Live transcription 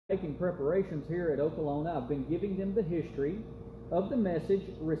making preparations here at Okolona, I've been giving them the history of the message,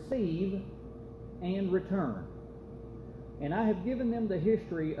 receive and return. And I have given them the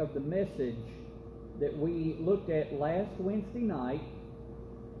history of the message that we looked at last Wednesday night,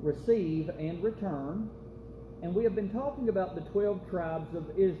 receive and return. And we have been talking about the 12 tribes of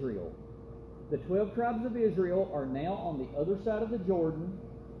Israel. The 12 tribes of Israel are now on the other side of the Jordan.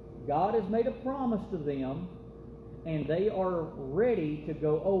 God has made a promise to them, and they are ready to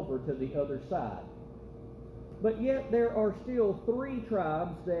go over to the other side. But yet there are still 2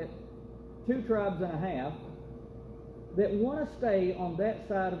 tribes and a half, that want to stay on that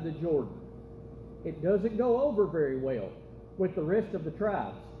side of the Jordan. It doesn't go over very well with the rest of the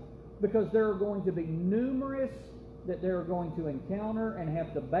tribes, because there are going to be numerous that they're going to encounter and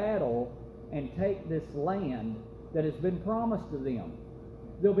have to battle and take this land that has been promised to them.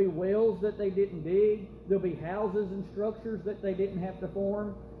 There'll be wells that they didn't dig. There'll be houses and structures that they didn't have to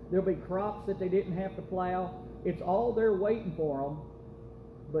form. There'll be crops that they didn't have to plow. It's all there waiting for them.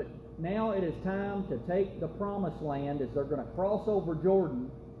 But now it is time to take the promised land, as they're going to cross over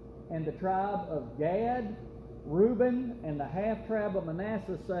Jordan. And the tribe of Gad, Reuben, and the half-tribe of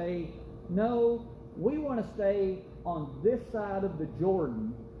Manasseh say, no, we want to stay on this side of the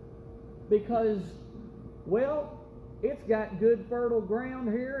Jordan because, well, it's got good fertile ground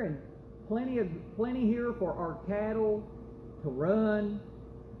here and plenty here for our cattle to run.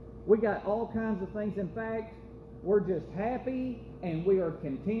 We got all kinds of things. In fact, we're just happy and we are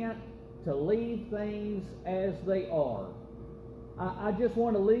content to leave things as they are. I just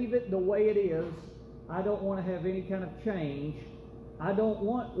want to leave it the way it is. I don't want to have any kind of change. I don't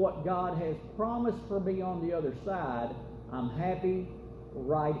want what God has promised for me on the other side. I'm happy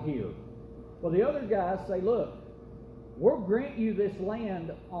right here. Well, the other guys say, look, we'll grant you this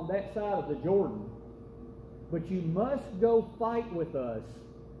land on that side of the Jordan, but you must go fight with us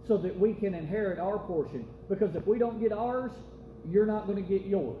so that we can inherit our portion. Because if we don't get ours, you're not going to get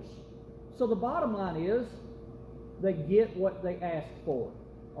yours. So the bottom line is, they get what they asked for.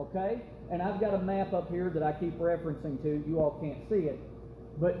 Okay? And I've got a map up here that I keep referencing to. You all can't see it.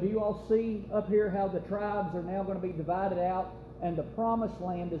 But do you all see up here how the tribes are now going to be divided out and the promised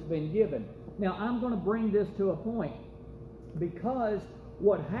land has been given? Now, I'm going to bring this to a point, because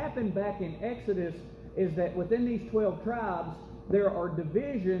what happened back in Exodus is that within these 12 tribes, there are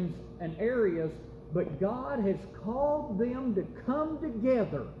divisions and areas, but God has called them to come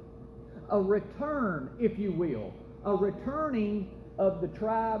together. A return, if you will, a returning of the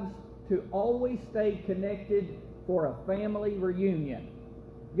tribes to always stay connected for a family reunion.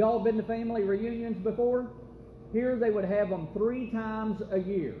 Y'all been to family reunions before? Here they would have them 3 times a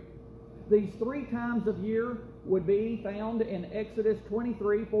year. These 3 times a year would be found in Exodus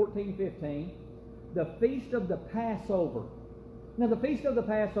 23, 14, 15. The Feast of the Passover. Now the Feast of the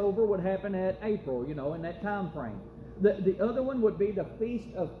Passover would happen at April, in that time frame. The other one would be the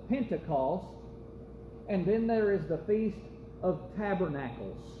Feast of Pentecost. And then there is the Feast of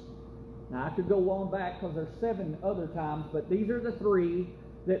Tabernacles. Now I could go on back because there's 7 other times, but these are the 3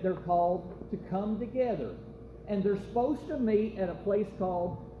 that they're called to come together. And they're supposed to meet at a place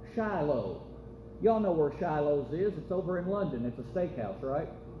called Shiloh. Y'all know where Shiloh's is. It's over in London. It's a steakhouse, right?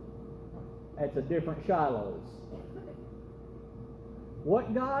 It's a different Shiloh's.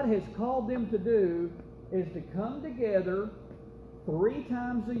 What God has called them to do is to come together 3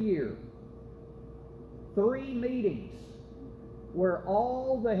 times a year. 3 meetings where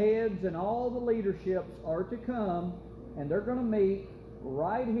all the heads and all the leaderships are to come, and they're going to meet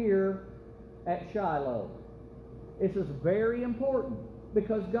right here at Shiloh. This is very important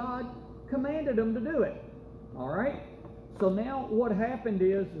because God commanded them to do it. All right? So now what happened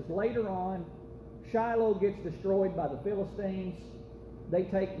is later on, Shiloh gets destroyed by the Philistines. They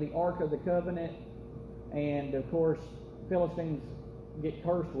take the Ark of the Covenant, and of course, Philistines get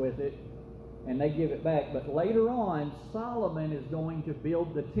cursed with it, and they give it back. But later on, Solomon is going to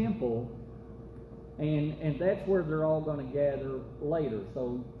build the temple, and that's where they're all going to gather later.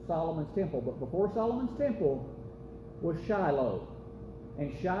 So Solomon's temple. But before Solomon's temple was Shiloh.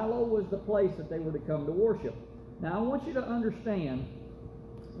 And Shiloh was the place that they were to come to worship. Now I want you to understand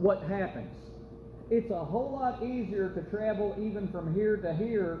what happens. It's a whole lot easier to travel even from here to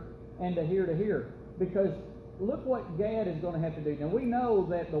here and to here to here. Because look what Gad is going to have to do. Now we know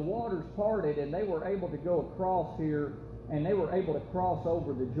that the waters parted and they were able to go across here, and they were able to cross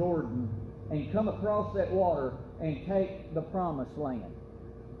over the Jordan and come across that water and take the promised land.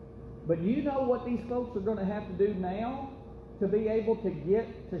 But you know what these folks are going to have to do now to be able to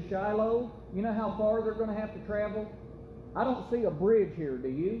get to Shiloh? You know how far they're going to have to travel? I don't see a bridge here, do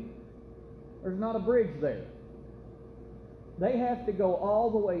you? There's not a bridge there. They have to go all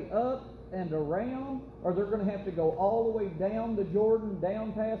the way up and around, or they're going to have to go all the way down the Jordan,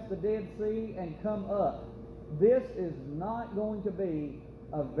 down past the Dead Sea, and come up. This is not going to be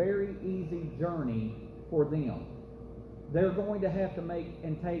a very easy journey for them. They're going to have to make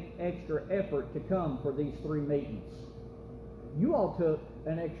and take extra effort to come for these 3 meetings. You all took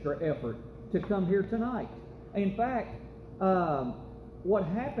an extra effort to come here tonight. In fact, what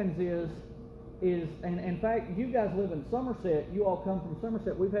happens is, and in fact, you guys live in Somerset. You all come from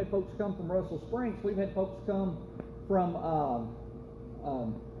Somerset. We've had folks come from Russell Springs. We've had folks come from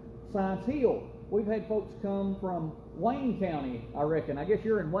Science Hill. We've had folks come from Wayne County, I reckon. I guess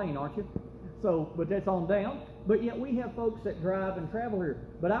you're in Wayne, aren't you? So, but that's on down. But yet we have folks that drive and travel here.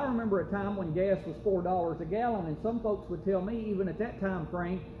 But I remember a time when gas was $4 a gallon, and some folks would tell me, even at that time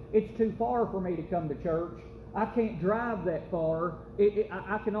frame, it's too far for me to come to church. I can't drive that far.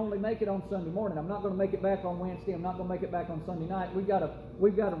 I can only make it on Sunday morning. I'm not going to make it back on Wednesday. I'm not going to make it back on Sunday night. We've got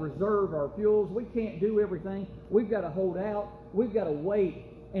to reserve our fuels. We can't do everything. We've got to hold out. We've got to wait.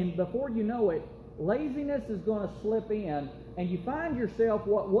 And before you know it, laziness is going to slip in, and you find yourself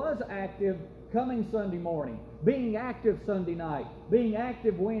what was active coming Sunday morning, being active Sunday night, being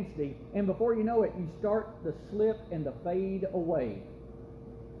active Wednesday, and before you know it, you start the slip and the fade away.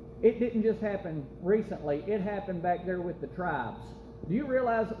 It didn't just happen recently. It happened back there with the tribes. Do you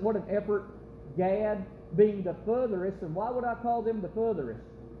realize what an effort Gad, being the furthest, and why would I call them the furthest?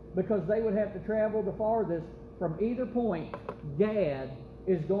 Because they would have to travel the farthest from either point. Gad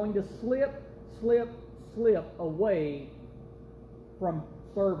is going to slip away from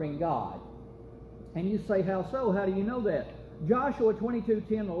serving God. And you say, how so? How do you know that? Joshua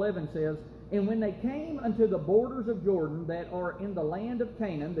 22:10-11 says, "And when they came unto the borders of Jordan that are in the land of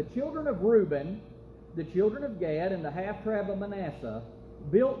Canaan, the children of Reuben, the children of Gad, and the half-tribe of Manasseh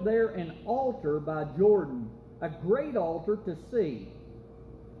built there an altar by Jordan, a great altar to see,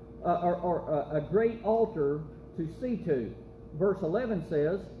 a great altar to see to." Verse 11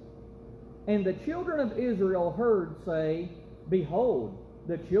 says, "And the children of Israel heard say, Behold,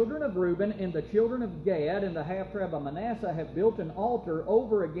 the children of Reuben and the children of Gad and the half-tribe of Manasseh have built an altar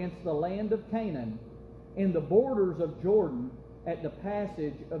over against the land of Canaan in the borders of Jordan at the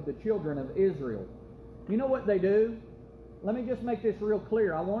passage of the children of Israel." You know what they do? Let me just make this real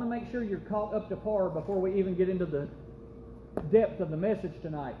clear. I want to make sure you're caught up to par before we even get into the depth of the message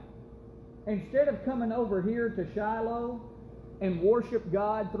tonight. Instead of coming over here to Shiloh and worship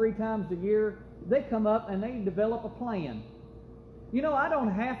God 3 times a year, they come up and they develop a plan. You know, I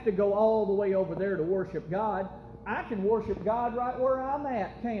don't have to go all the way over there to worship God. I can worship God right where I'm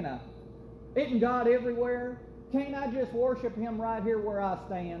at, can't I? Isn't God everywhere? Can't I just worship Him right here where I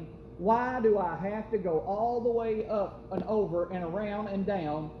stand? Why do I have to go all the way up and over and around and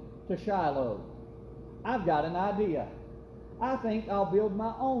down to Shiloh? I've got an idea. I think I'll build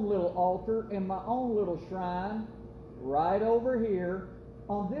my own little altar and my own little shrine right over here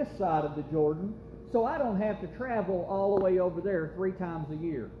on this side of the Jordan, so I don't have to travel all the way over there 3 times a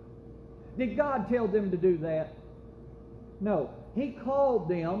year. Did God tell them to do that? No. He called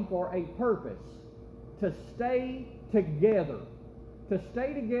them for a purpose, to stay together. To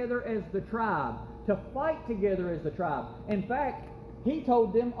stay together as the tribe. To fight together as the tribe. In fact, He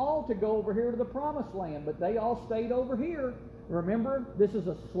told them all to go over here to the promised land, but they all stayed over here. Remember, this is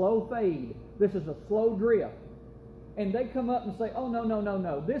a slow fade. This is a slow drift. And they come up and say, oh,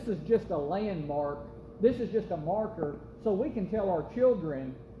 no. This is just a landmark. This is just a marker so we can tell our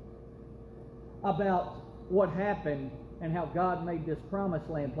children about what happened and how God made this promised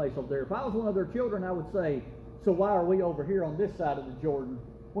land place over there. If I was one of their children, I would say, so why are we over here on this side of the Jordan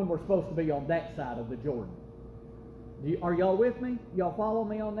when we're supposed to be on that side of the Jordan? Are y'all with me? Y'all follow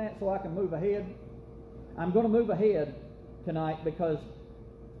me on that so I can move ahead? I'm going to move ahead tonight because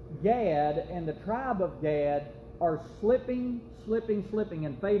Gad and the tribe of Gad are slipping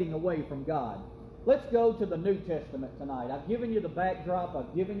and fading away from God. Let's go to the New Testament tonight. I've given you the backdrop.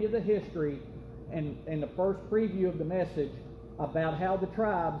 I've given you the history and the first preview of the message about how the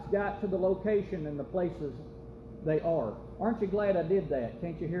tribes got to the location and the places they are. Aren't you glad I did that?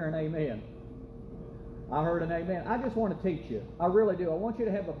 Can't you hear an amen? I heard an amen. I just want to teach you. I really do. I want you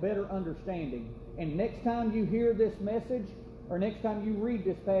to have a better understanding. And next time you hear this message, or next time you read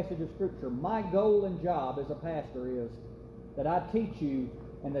this passage of Scripture, my goal and job as a pastor is that I teach you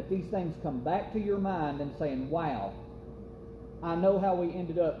and that these things come back to your mind and saying, wow, I know how we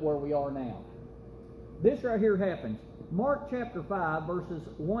ended up where we are now. This right here happens. Mark chapter 5, verses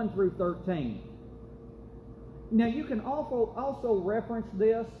 1 through 13. Now you can also reference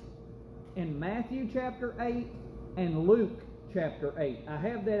this in Matthew chapter 8 and Luke chapter 8. I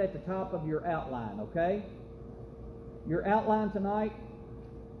have that at the top of your outline, okay? Your outline tonight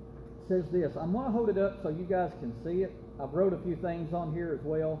says this. I'm going to hold it up so you guys can see it. I've wrote a few things on here as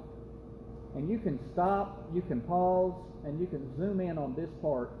well. And you can stop, you can pause, and you can zoom in on this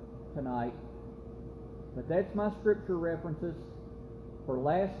part tonight. But that's my scripture references for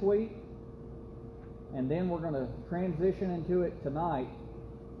last week. And then we're going to transition into it tonight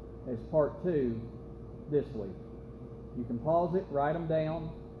as part 2 this week. You can pause it, write them down,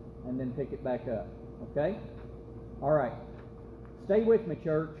 and then pick it back up. Okay? All right. Stay with me,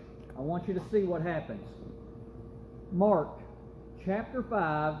 church. I want you to see what happens. Mark chapter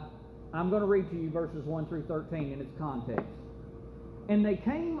 5, I'm going to read to you verses 1 through 13 in its context. And they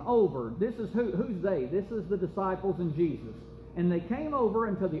came over, this is who's they? This is the disciples and Jesus. And they came over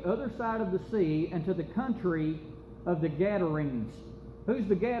unto the other side of the sea and to the country of the Gadarenes. Who's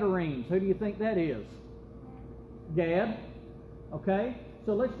the Gadarenes? Who do you think that is? Gad. Okay?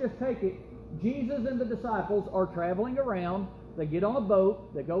 So let's just take it. Jesus and the disciples are traveling around. They get on a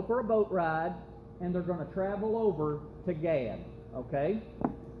boat. They go for a boat ride. And they're going to travel over to Gad. Okay?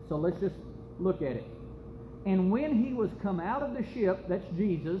 So let's just look at it. And when he was come out of the ship, that's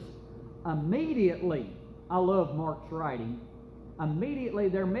Jesus, immediately, I love Mark's writing, immediately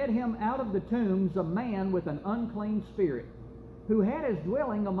there met him out of the tombs a man with an unclean spirit, who had his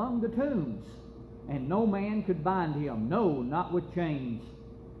dwelling among the tombs. And no man could bind him, no, not with chains,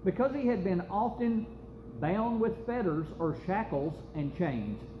 because he had been often bound with fetters or shackles and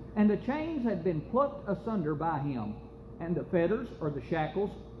chains. And the chains had been plucked asunder by him, and the fetters or the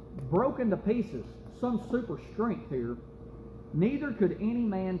shackles broken to pieces. Some super strength here. Neither could any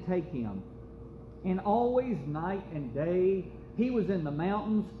man take him. And always night and day he was in the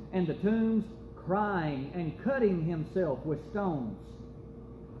mountains and the tombs, crying and cutting himself with stones.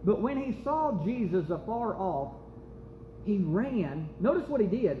 But when he saw Jesus afar off, he ran. Notice what he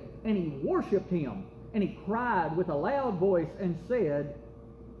did. And he worshipped him. And he cried with a loud voice and said,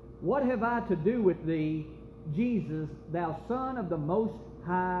 What have I to do with thee, Jesus, thou Son of the Most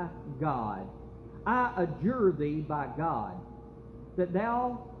High God? I adjure thee by God, that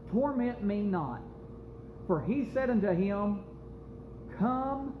thou torment me not. For he said unto him,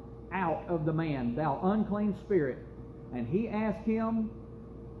 Come out of the man, thou unclean spirit. And he asked him,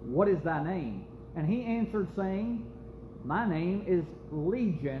 What is thy name? And he answered, saying, My name is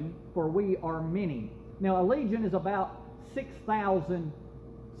Legion, for we are many. Now a legion is about 6,000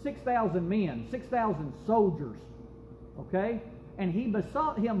 men, 6,000 soldiers. Okay? And he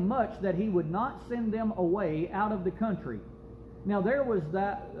besought him much that he would not send them away out of the country. Now there was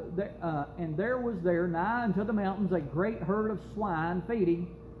there nigh unto the mountains a great herd of swine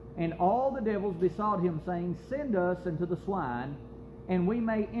feeding, and all the devils besought him, saying, Send us into the swine, and we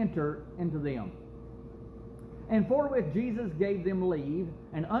may enter into them. And forthwith Jesus gave them leave.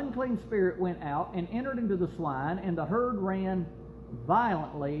 An unclean spirit went out and entered into the swine, and the herd ran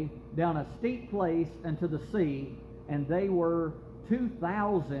violently down a steep place into the sea, and they were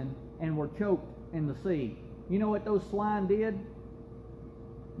 2,000 and were choked in the sea. You know what those swine did?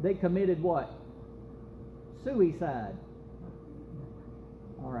 They committed what? Suicide.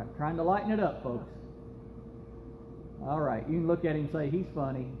 All right, trying to lighten it up, folks. All right, you can look at him and say, he's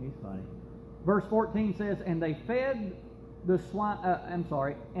funny, he's funny. Verse 14 says, And they fed the swine,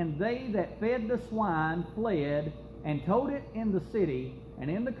 and they that fed the swine fled and told it in the city and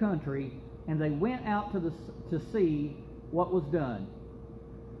in the country, and they went out to see what was done.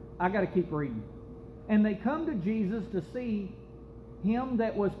 I got to keep reading. And they come to Jesus to see him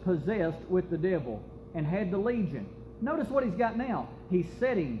that was possessed with the devil and had the legion. Notice what he's got now. He's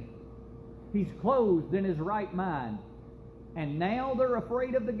sitting. He's clothed in his right mind. And now they're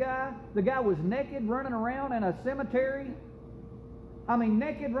afraid of the guy. The guy was naked running around in a cemetery.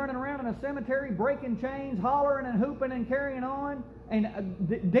 Naked running around in a cemetery, breaking chains, hollering and hooping and carrying on.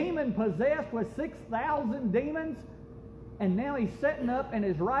 And demon possessed with 6,000 demons. And now he's sitting up in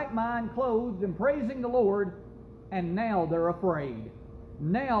his right mind, clothed and praising the Lord. And now they're afraid.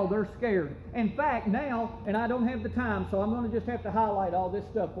 Now they're scared. In fact, now, and I don't have the time, so I'm going to just have to highlight all this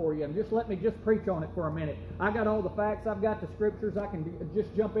stuff for you. And just let me just preach on it for a minute. I got all the facts. I've got the scriptures. I can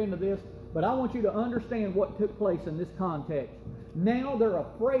just jump into this. But I want you to understand what took place in this context. Now they're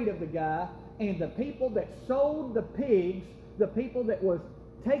afraid of the guy, and the people that sold the pigs, the people that was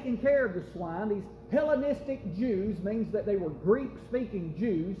taking care of the swine, these Hellenistic Jews, means that they were Greek-speaking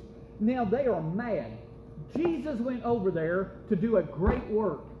Jews, now they are mad. Jesus went over there to do a great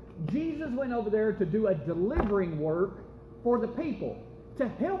work. Jesus went over there to do a delivering work for the people, to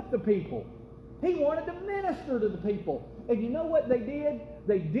help the people. He wanted to minister to the people. And you know what they did?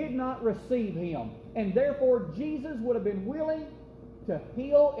 They did not receive him. And therefore, Jesus would have been willing to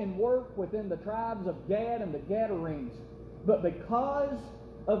heal and work within the tribes of Gad and the Gadarenes. But because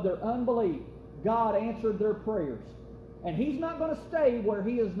of their unbelief, God answered their prayers. And He's not going to stay where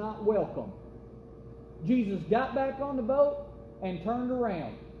He is not welcome. Jesus got back on the boat and turned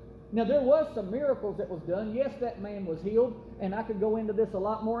around. Now, there was some miracles that was done. Yes, that man was healed, and I could go into this a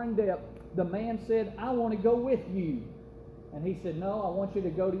lot more in depth. The man said, I want to go with you. And he said, no, I want you to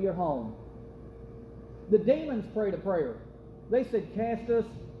go to your home. The demons prayed a prayer. They said, cast us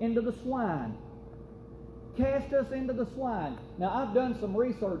into the swine. Cast us into the swine. Now, I've done some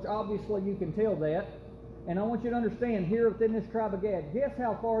research. Obviously, you can tell that. And I want you to understand, here within this tribe of Gad, guess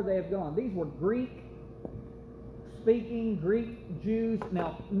how far they have gone. These were Greek-speaking Greek Jews.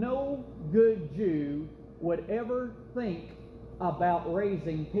 Now, no good Jew would ever think about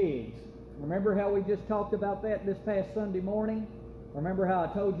raising pigs. Remember how we just talked about that this past Sunday morning? Remember how I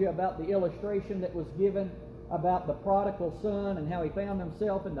told you about the illustration that was given about the prodigal son and how he found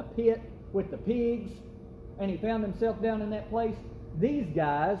himself in the pit with the pigs, and he found himself down in that place? These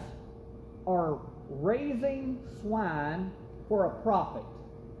guys are raising swine for a profit.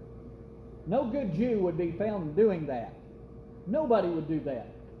 No good Jew would be found doing that. Nobody would do that.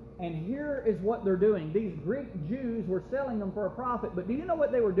 And here is what they're doing. These Greek Jews were selling them for a profit. But do you know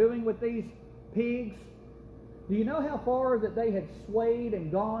what they were doing with these pigs? Do you know how far that they had swayed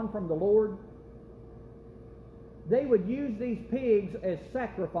and gone from the Lord? They would use these pigs as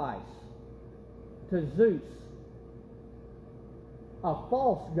sacrifice to Zeus, a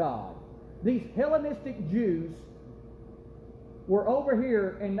false god. These Hellenistic Jews were over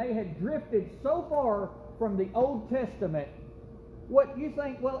here, and they had drifted so far from the Old Testament. What you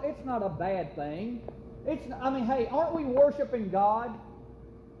think, well, it's not a bad thing. Hey, aren't we worshiping God?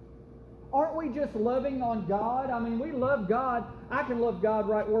 Aren't we just loving on God? I mean, we love God. I can love God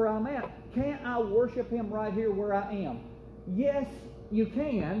right where I'm at. Can't I worship Him right here where I am? Yes, you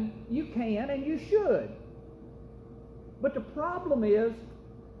can. You can, and you should. But the problem is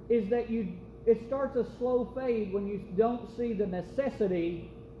that it starts a slow fade when you don't see the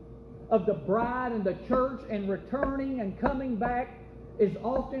necessity of the bride and the church and returning and coming back as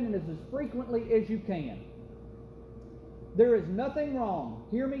often and as frequently as you can. There is nothing wrong,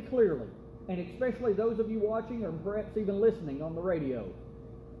 hear me clearly, and especially those of you watching or perhaps even listening on the radio.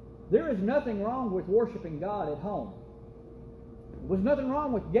 There is nothing wrong with worshiping God at home. There was nothing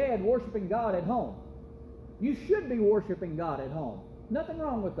wrong with Gad worshiping God at home. You should be worshiping God at home. Nothing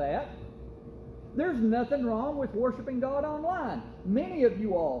wrong with that. There's nothing wrong with worshiping God online. Many of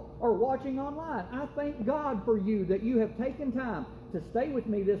you all are watching online. I thank God for you that you have taken time to stay with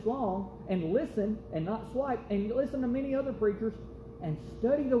me this long and listen and not swipe and listen to many other preachers and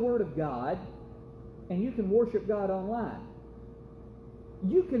study the Word of God, and you can worship God online.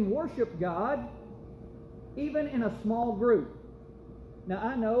 You can worship God even in a small group. Now,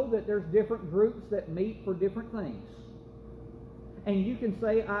 I know that there's different groups that meet for different things. And you can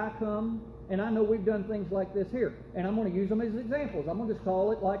say, I come, and I know we've done things like this here, and I'm going to use them as examples. I'm going to just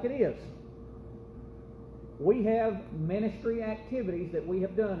call it like it is. We have ministry activities that we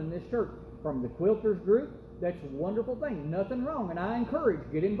have done in this church. From the quilters group, that's a wonderful thing. Nothing wrong, and I encourage,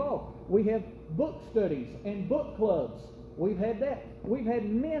 get involved. We have book studies and book clubs. We've had that. We've had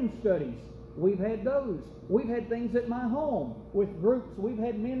men's studies. We've had those. We've had things at my home with groups. We've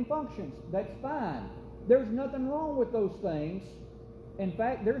had men functions. That's fine. There's nothing wrong with those things. In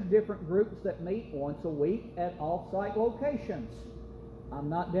fact, there's different groups that meet once a week at off-site locations. I'm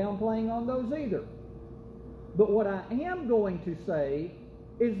not downplaying on those either. But what I am going to say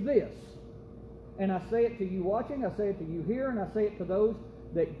is this, and I say it to you watching, I say it to you here, and I say it to those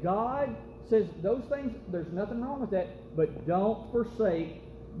that God says those things, there's nothing wrong with that, but don't forsake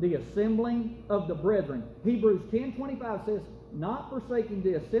the assembling of the brethren. Hebrews 10:25 says, not forsaking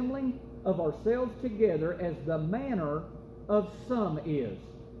the assembling of ourselves together as the manner of some is,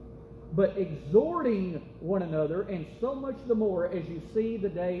 but exhorting one another, and so much the more as you see the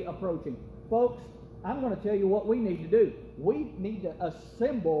day approaching. Folks, I'm going to tell you what we need to do. We need to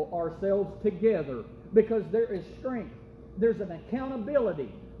assemble ourselves together because there is strength. There's an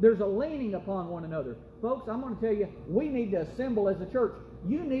accountability. There's a leaning upon one another. Folks, I'm going to tell you, we need to assemble as a church.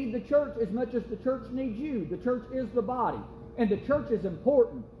 You need the church as much as the church needs you. The church is the body, and the church is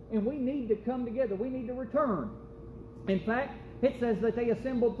important, and we need to come together. We need to return. In fact, it says that they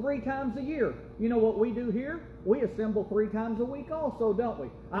assembled 3 times a year. You know what we do here? We assemble 3 times a week also, don't we?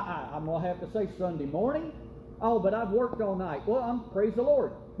 I'm going to have to say Sunday morning. Oh, but I've worked all night. Well, praise the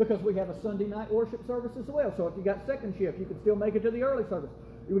Lord, because we have a Sunday night worship service as well. So if you got second shift, you can still make it to the early service.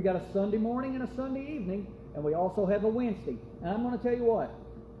 We got a Sunday morning and a Sunday evening, and we also have a Wednesday. And I'm going to tell you what,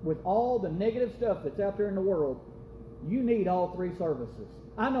 with all the negative stuff that's out there in the world, you need all three services.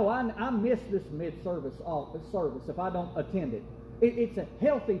 I know I miss this mid-service service if I don't attend it. It's a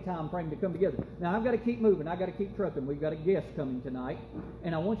healthy time frame to come together. Now, I've got to keep moving. I've got to keep trucking. We've got a guest coming tonight.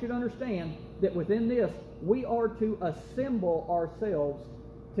 And I want you to understand that within this, we are to assemble ourselves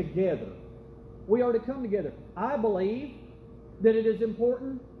together. We are to come together. I believe that it is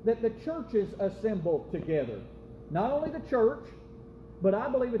important that the churches assemble together. Not only the church, but I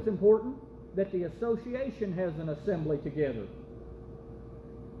believe it's important that the association has an assembly together.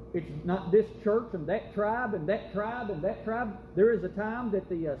 It's not this church and that tribe and that tribe and that tribe. There is a time that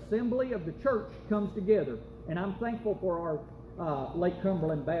the assembly of the church comes together. And I'm thankful for our Lake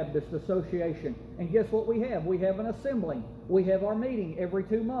Cumberland Baptist Association. And guess what we have? We have an assembly. We have our meeting every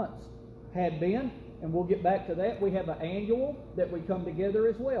 2 months. Had been, and we'll get back to that. We have an annual that we come together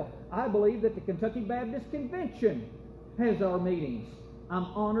as well. I believe that the Kentucky Baptist Convention has our meetings. I'm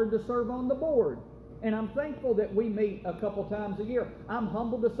honored to serve on the board. And I'm thankful that we meet a couple times a year. I'm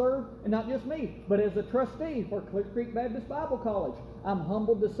humbled to serve, and not just me, but as a trustee for Clear Creek Baptist Bible College. I'm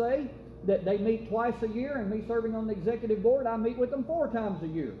humbled to say that they meet twice a year, and me serving on the executive board, I meet with them 4 times a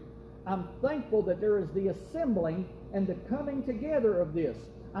year. I'm thankful that there is the assembling and the coming together of this.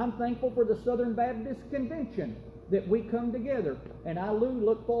 I'm thankful for the Southern Baptist Convention that we come together. And I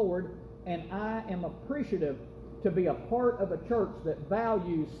look forward, and I am appreciative to be a part of a church that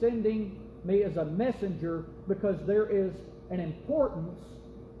values sending me as a messenger, because there is an importance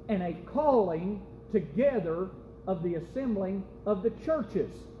and a calling together of the assembling of the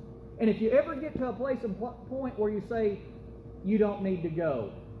churches. And if you ever get to a place and point where you say you don't need to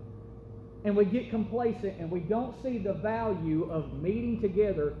go, and we get complacent and we don't see the value of meeting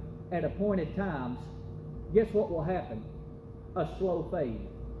together at appointed times, guess what will happen? A slow fade.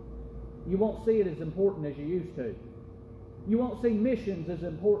 You won't see it as important as you used to. You won't see missions as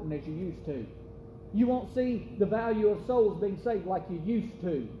important as you used to. You won't see the value of souls being saved like you used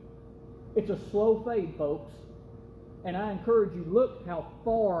to. It's a slow fade, folks. And I encourage you, look how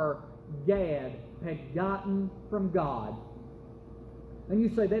far Gad had gotten from God. And you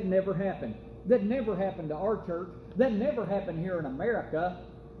say, that never happened. That never happened to our church. That never happened here in America.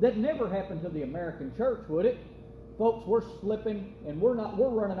 That never happened to the American church, would it? Folks, we're slipping, and we're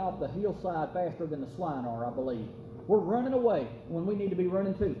running off the hillside faster than the swine are, I believe. We're running away when we need to be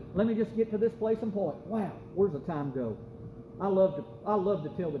running too. Let me just get to this place and point. Wow, where's the time go? I love to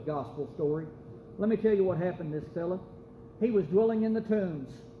tell the gospel story. Let me tell you what happened to this fella. He was dwelling in the tombs.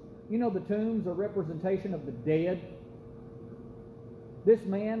 You know, the tombs are representation of the dead. This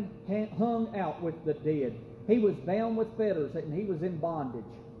man hung out with the dead. He was bound with fetters, and he was in bondage.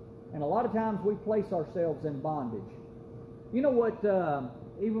 And a lot of times we place ourselves in bondage. You know what,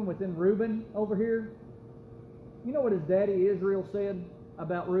 even within Reuben over here, you know what his daddy Israel said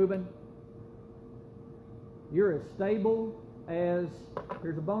about Reuben? You're as stable as,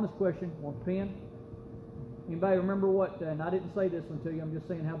 here's a bonus question, want a pen? Anybody remember what, and I didn't say this one to you, I'm just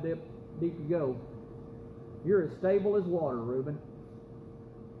saying how deep you go. You're as stable as water, Reuben.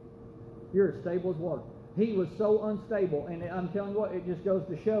 You're as stable as water. He was so unstable, and I'm telling you what, it just goes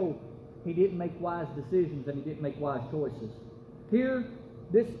to show he didn't make wise decisions and he didn't make wise choices. Here,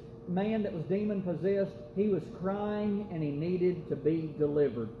 this man that was demon-possessed, he was crying and he needed to be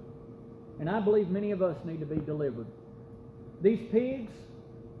delivered. And I believe many of us need to be delivered. These pigs,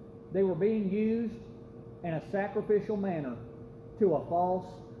 they were being used in a sacrificial manner to a false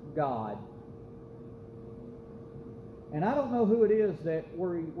god. And I don't know who it is that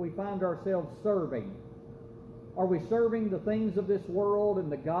we find ourselves serving. Are we serving the things of this world and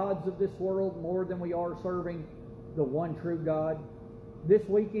the gods of this world more than we are serving the one true God? This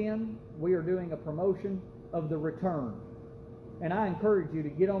weekend, we are doing a promotion of the return. And I encourage you to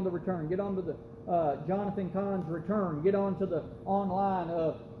get on the return. Get on to the Jonathan Cahn's return. Get on to the online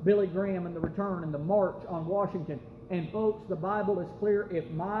of Billy Graham and the return and the march on Washington. And folks, the Bible is clear. If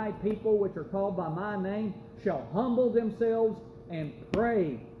my people, which are called by my name, shall humble themselves and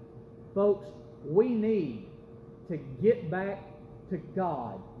pray. Folks, we need to get back to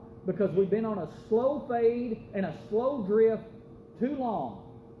God, because we've been on a slow fade and a slow drift too long.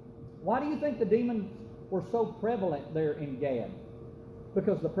 Why do you think the demons were so prevalent there in Gad?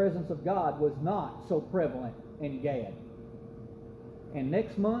 Because the presence of God was not so prevalent in Gad. And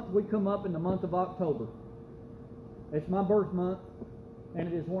next month we come up in the month of October. It's my birth month,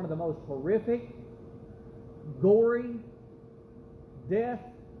 and it is one of the most horrific, gory,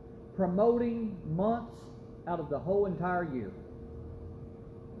 death-promoting months out of the whole entire year.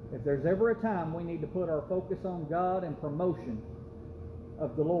 If there's ever a time we need to put our focus on God and promotion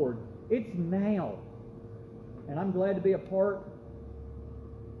of the Lord, it's now. And I'm glad to be a part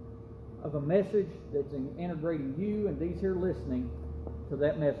of a message that's integrating you and these here listening to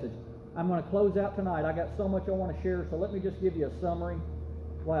that message. I'm going to close out tonight. I got so much I want to share, so let me just give you a summary.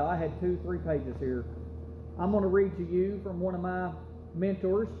 Wow, I had 2-3 pages here. I'm going to read to you from one of my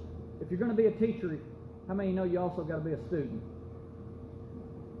mentors. If you're going to be a teacher, how many know you also got to be a student?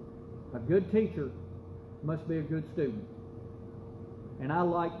 A good teacher must be a good student. And I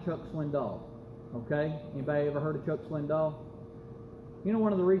like Chuck Swindoll. Okay? Anybody ever heard of Chuck Swindoll? You know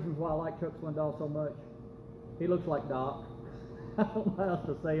one of the reasons why I like Chuck Swindoll so much? He looks like Doc. I don't know how else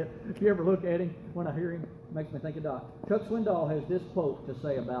to say it. If you ever look at him, when I hear him, it makes me think of Doc. Chuck Swindoll has this quote to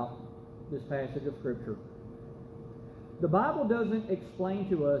say about this passage of Scripture. The Bible doesn't explain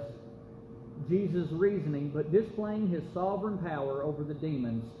to us Jesus' reasoning, but displaying his sovereign power over the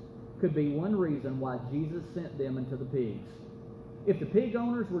demons could be one reason why Jesus sent them into the pigs. If the pig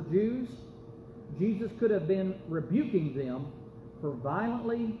owners were Jews, Jesus could have been rebuking them for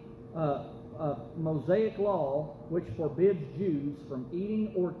violently Mosaic law which forbids Jews from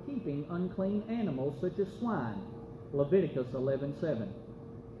eating or keeping unclean animals such as swine, Leviticus 11:7.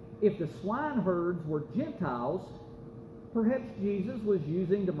 If the swine herds were Gentiles, perhaps Jesus was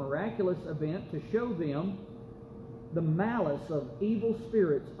using the miraculous event to show them the malice of evil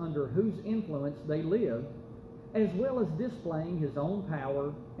spirits under whose influence they lived, as well as displaying his own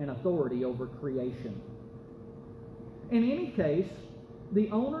power and authority over creation. In any case, the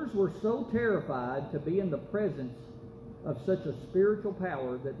owners were so terrified to be in the presence of such a spiritual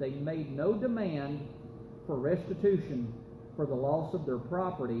power that they made no demand for restitution for the loss of their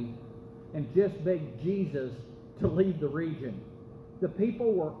property and just begged Jesus to leave the region. The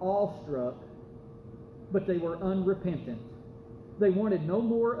people were awestruck, but they were unrepentant. They wanted no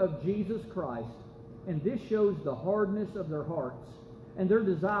more of Jesus Christ, and this shows the hardness of their hearts and their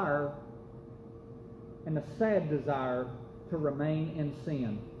desire, and a sad desire, to remain in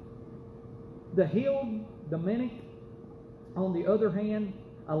sin. The healed Dominic, on the other hand,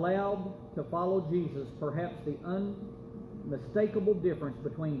 allowed to follow Jesus perhaps the unmistakable difference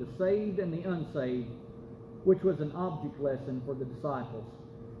between the saved and the unsaved, which was an object lesson for the disciples.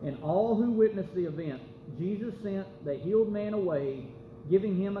 And all who witnessed the event, Jesus sent the healed man away,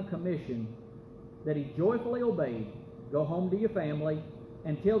 giving him a commission that he joyfully obeyed. Go home to your family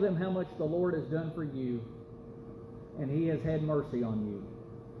and tell them how much the Lord has done for you, and he has had mercy on you.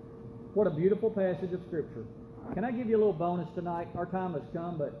 What a beautiful passage of Scripture. Can I give you a little bonus tonight? Our time has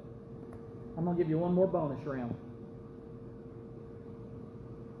come, but I'm going to give you one more bonus round.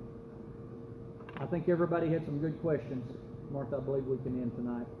 I think everybody had some good questions. Martha, I believe we can end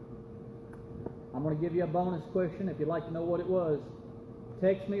tonight. I'm going to give you a bonus question. If you'd like to know what it was,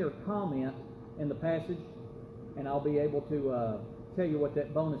 text me or comment in the passage, and I'll be able to tell you what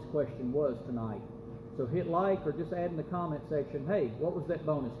that bonus question was tonight. So hit like or just add in the comment section, hey, what was that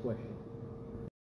bonus question?